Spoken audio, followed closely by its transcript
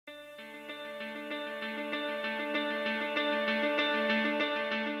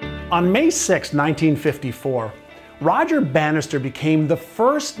On May 6, 1954, Roger Bannister became the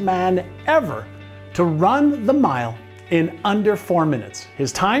first man ever to run the mile in under 4 minutes.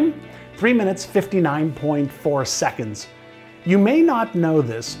 His time, 3 minutes, 59.4 seconds. You may not know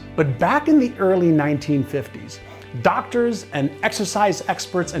this, but back in the early 1950s, doctors and exercise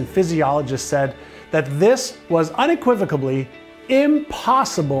experts and physiologists said that this was unequivocally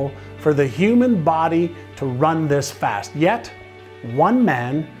impossible for the human body to run this fast. Yet, one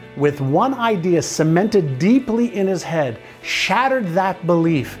man with one idea cemented deeply in his head shattered that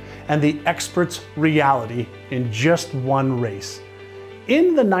belief and the experts' reality in just one race.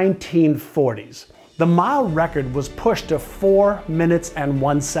 In the 1940s, the mile record was pushed to 4 minutes and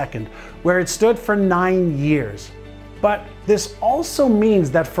 1 second, where it stood for 9 years. But this also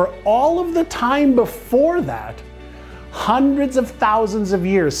means that for all of the time before that, hundreds of thousands of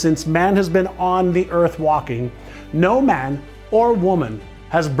years since man has been on the earth walking, no man or woman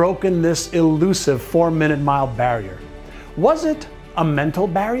has broken this elusive 4-minute mile barrier. Was it a mental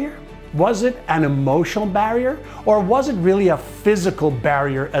barrier? Was it an emotional barrier? Or was it really a physical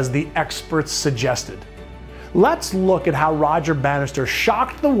barrier as the experts suggested? Let's look at how Roger Bannister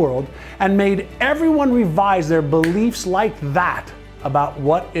shocked the world and made everyone revise their beliefs like that about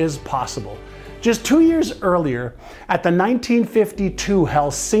what is possible. Just 2 years earlier, at the 1952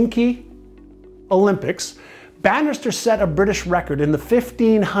 Helsinki Olympics, Bannister set a British record in the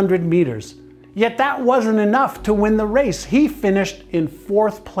 1500 meters. Yet that wasn't enough to win the race. He finished in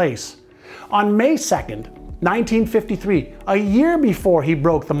 4th place. On May 2nd, 1953, a year before he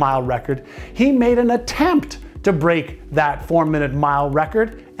broke the mile record, he made an attempt to break that 4-minute mile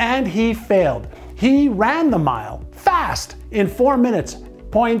record, and he failed. He ran the mile fast in 4 minutes,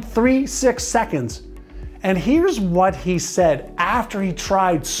 0.36 seconds. And here's what he said after he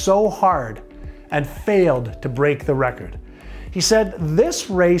tried so hard and failed to break the record. He said, "This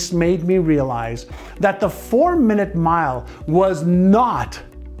race made me realize that the 4-minute mile was not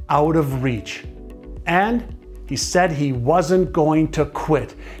out of reach." And he said he wasn't going to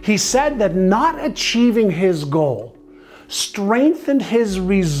quit. He said that not achieving his goal strengthened his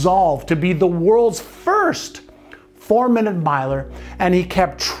resolve to be the world's first 4-minute miler, and he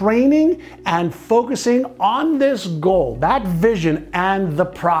kept training and focusing on this goal, that vision, and the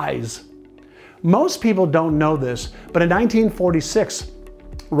prize. Most people don't know this, but in 1946,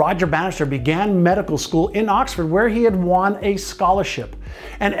 Roger Bannister began medical school in Oxford, where he had won a scholarship.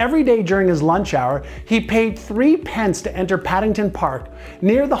 And every day during his lunch hour, he paid 3 pence to enter Paddington Park,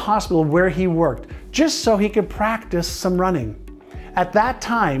 near the hospital where he worked, just so he could practice some running. At that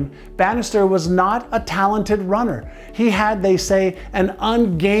time, Bannister was not a talented runner. He had, they say, an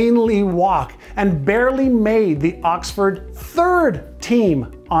ungainly walk and barely made the Oxford 3rd team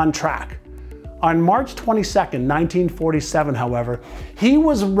on track. On March 22nd, 1947, however, he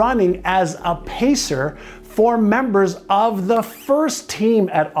was running as a pacer for members of the 1st team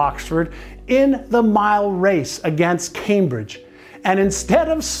at Oxford in the mile race against Cambridge. And instead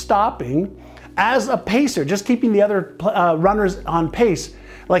of stopping as a pacer, just keeping the other runners on pace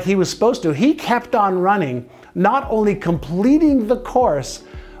like he was supposed to, he kept on running, not only completing the course,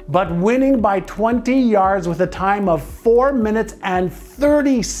 but winning by 20 yards with a time of 4 minutes and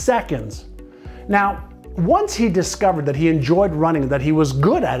 30 seconds. Now, once he discovered that he enjoyed running, that he was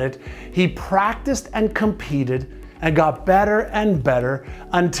good at it, he practiced and competed and got better and better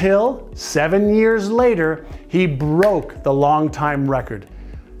until 7 years later, he broke the long-time record.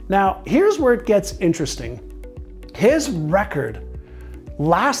 Now, here's where it gets interesting. His record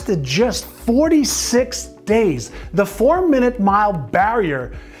lasted just 46 days. The 4-minute mile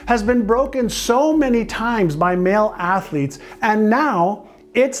barrier has been broken so many times by male athletes, and now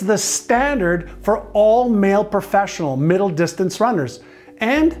it's the standard for all male professional middle distance runners.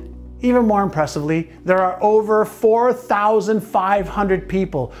 And even more impressively, there are over 4,500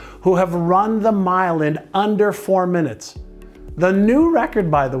 people who have run the mile in under 4 minutes. The new record,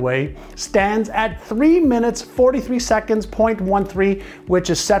 by the way, stands at 3 minutes, 43 seconds, 0.13, which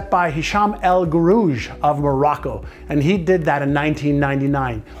is set by Hisham El Gourouj of Morocco. And he did that in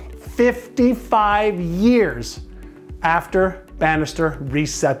 1999, 55 years after Bannister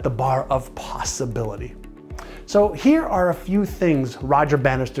reset the bar of possibility. So here are a few things Roger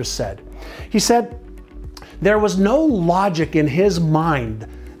Bannister said. He said there was no logic in his mind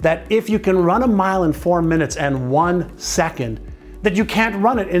that if you can run a mile in 4 minutes and 1 second, that you can't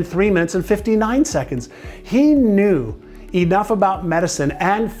run it in 3 minutes and 59 seconds. He knew enough about medicine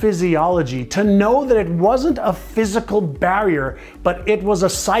and physiology to know that it wasn't a physical barrier, but it was a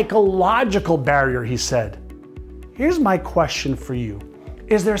psychological barrier, he said. Here's my question for you.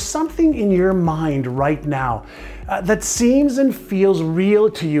 Is there something in your mind right now that seems and feels real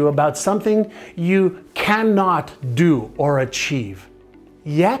to you about something you cannot do or achieve?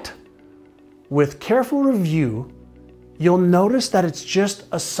 Yet, with careful review, you'll notice that it's just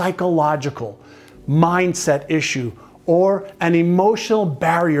a psychological mindset issue or an emotional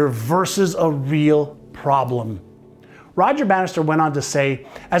barrier versus a real problem. Roger Bannister went on to say,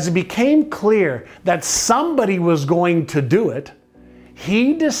 as it became clear that somebody was going to do it,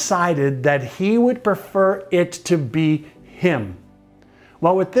 he decided that he would prefer it to be him.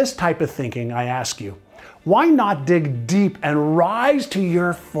 Well, with this type of thinking, I ask you, why not dig deep and rise to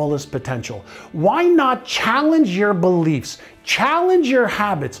your fullest potential? Why not challenge your beliefs, challenge your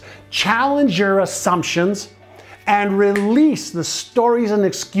habits, challenge your assumptions, and release the stories and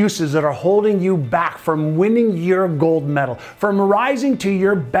excuses that are holding you back from winning your gold medal, from rising to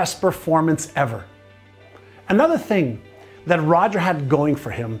your best performance ever? Another thing that Roger had going for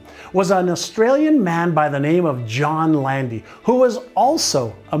him was an Australian man by the name of John Landy, who was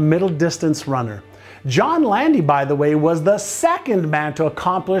also a middle distance runner. John Landy, by the way, was the second man to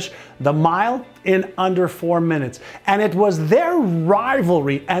accomplish the mile in under 4 minutes. And it was their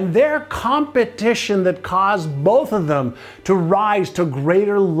rivalry and their competition that caused both of them to rise to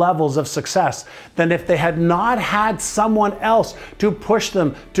greater levels of success than if they had not had someone else to push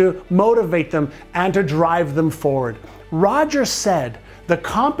them, to motivate them, and to drive them forward. Roger said the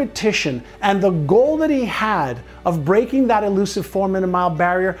competition and the goal that he had of breaking that elusive 4-minute mile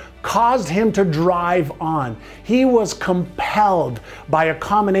barrier caused him to drive on. He was compelled by a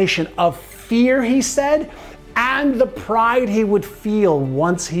combination of fear, he said, and the pride he would feel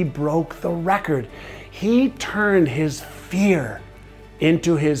once he broke the record. He turned his fear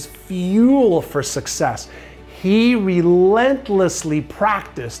into his fuel for success. He relentlessly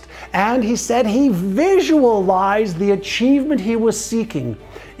practiced, and he said he visualized the achievement he was seeking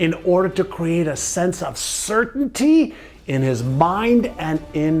in order to create a sense of certainty in his mind and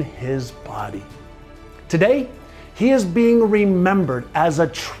in his body. Today, he is being remembered as a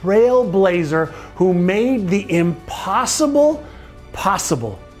trailblazer who made the impossible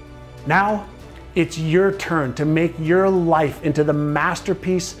possible. Now, it's your turn to make your life into the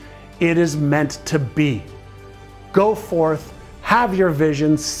masterpiece it is meant to be. Go forth, have your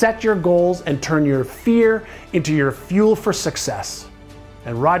vision, set your goals, and turn your fear into your fuel for success.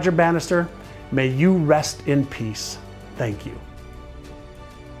 And Roger Bannister, may you rest in peace. Thank you.